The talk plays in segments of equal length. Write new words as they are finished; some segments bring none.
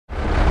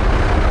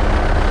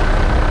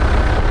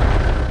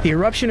The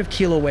eruption of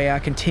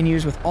Kilauea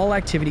continues with all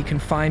activity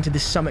confined to the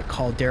summit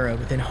caldera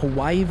within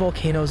HAWAIʻI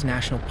Volcanoes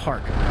National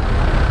Park.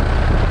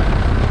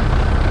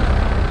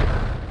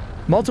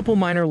 Multiple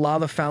minor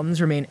lava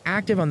fountains remain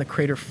active on the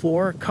crater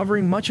floor,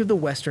 covering much of the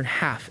western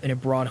half in a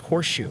broad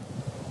horseshoe.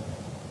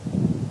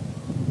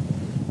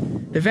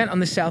 The vent on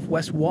the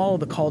southwest wall of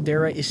the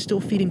caldera is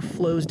still feeding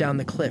flows down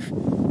the cliff.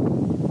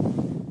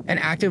 An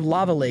active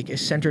lava lake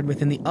is centered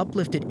within the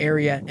uplifted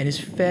area and is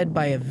fed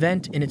by a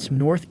vent in its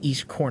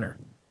northeast corner.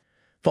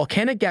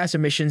 Volcanic gas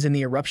emissions in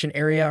the eruption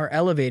area are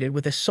elevated,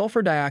 with a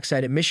sulfur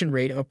dioxide emission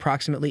rate of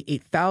approximately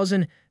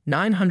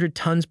 8,900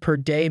 tons per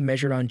day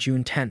measured on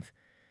June 10th.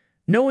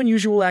 No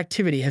unusual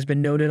activity has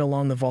been noted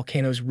along the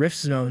volcano's rift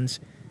zones.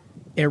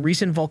 In a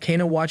recent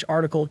Volcano Watch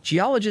article,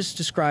 geologists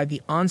describe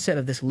the onset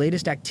of this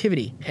latest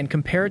activity and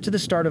compare it to the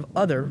start of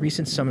other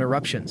recent summit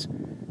eruptions.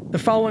 The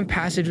following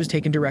passage was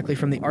taken directly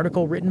from the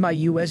article written by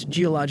U.S.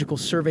 Geological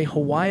Survey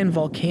Hawaiian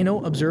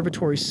Volcano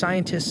Observatory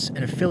scientists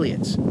and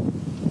affiliates.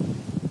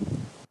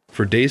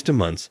 For days to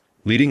months,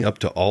 leading up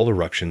to all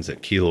eruptions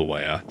at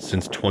Kilauea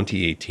since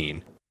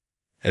 2018,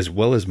 as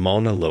well as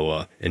Mauna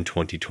Loa in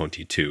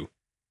 2022,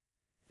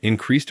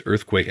 increased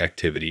earthquake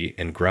activity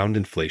and ground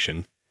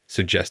inflation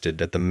suggested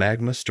that the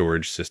magma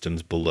storage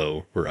systems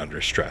below were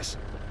under stress.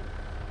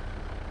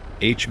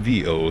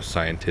 HVO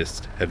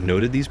scientists have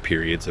noted these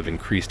periods of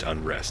increased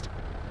unrest,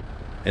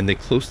 and they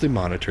closely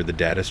monitor the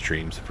data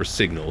streams for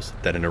signals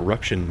that an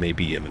eruption may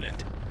be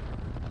imminent.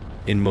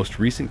 In most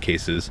recent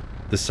cases,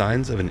 the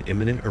signs of an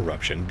imminent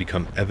eruption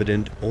become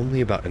evident only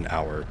about an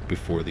hour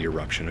before the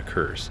eruption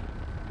occurs.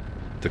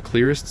 The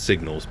clearest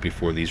signals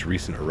before these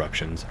recent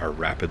eruptions are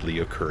rapidly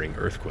occurring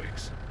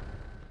earthquakes.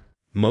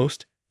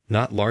 Most,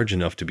 not large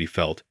enough to be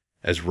felt,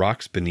 as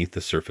rocks beneath the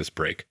surface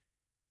break,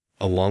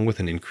 along with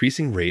an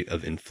increasing rate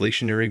of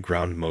inflationary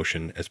ground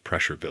motion as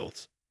pressure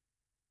builds.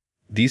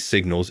 These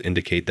signals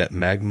indicate that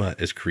magma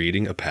is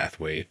creating a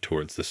pathway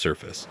towards the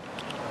surface.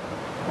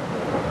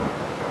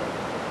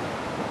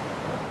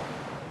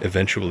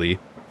 Eventually,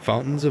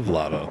 fountains of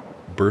lava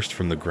burst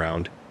from the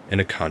ground and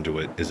a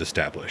conduit is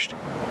established.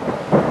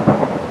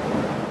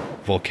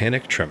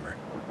 Volcanic tremor,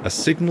 a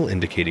signal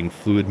indicating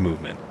fluid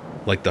movement,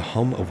 like the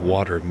hum of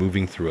water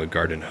moving through a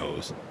garden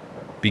hose,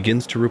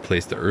 begins to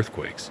replace the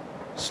earthquakes,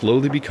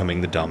 slowly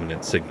becoming the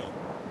dominant signal.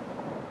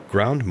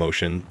 Ground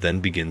motion then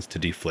begins to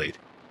deflate,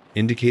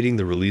 indicating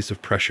the release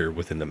of pressure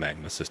within the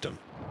magma system.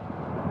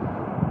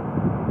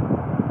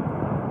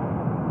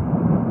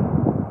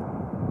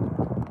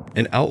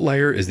 An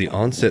outlier is the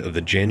onset of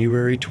the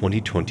January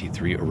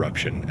 2023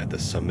 eruption at the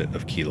summit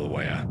of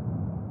Kilauea.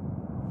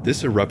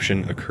 This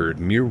eruption occurred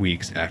mere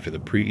weeks after the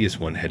previous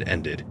one had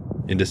ended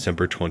in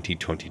December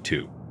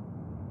 2022.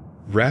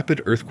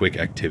 Rapid earthquake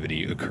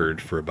activity occurred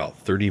for about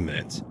 30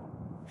 minutes,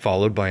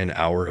 followed by an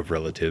hour of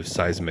relative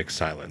seismic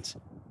silence,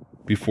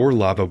 before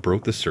lava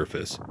broke the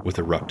surface with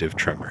eruptive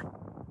tremor.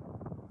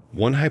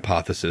 One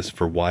hypothesis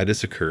for why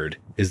this occurred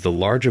is the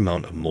large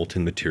amount of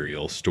molten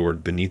material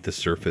stored beneath the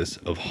surface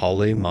of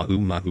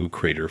Hale-Mahu-Mahu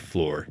crater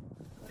floor,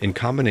 in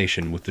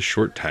combination with the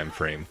short time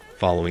frame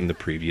following the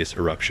previous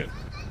eruption.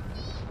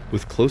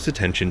 With close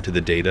attention to the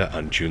data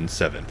on June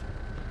 7th,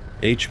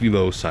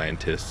 HVO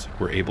scientists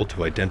were able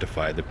to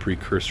identify the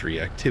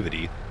precursory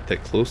activity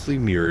that closely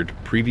mirrored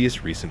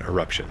previous recent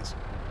eruptions.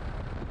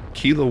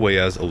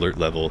 Kilauea's alert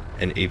level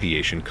and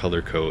aviation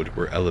color code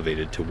were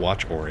elevated to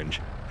watch orange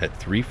at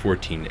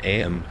 3:14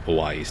 a.m.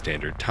 Hawaii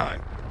Standard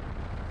Time,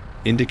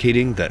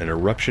 indicating that an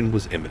eruption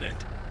was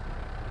imminent.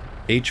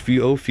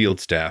 HVO field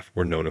staff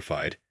were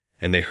notified,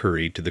 and they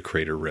hurried to the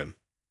crater rim.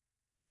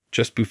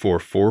 Just before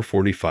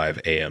 4:45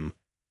 a.m.,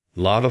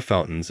 lava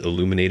fountains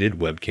illuminated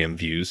webcam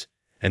views,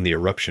 and the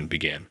eruption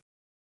began.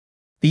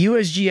 The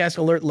USGS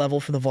alert level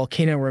for the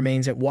volcano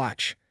remains at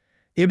watch.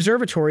 The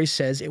observatory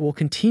says it will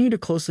continue to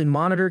closely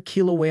monitor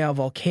Kilauea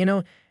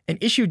volcano and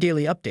issue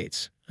daily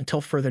updates until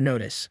further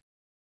notice.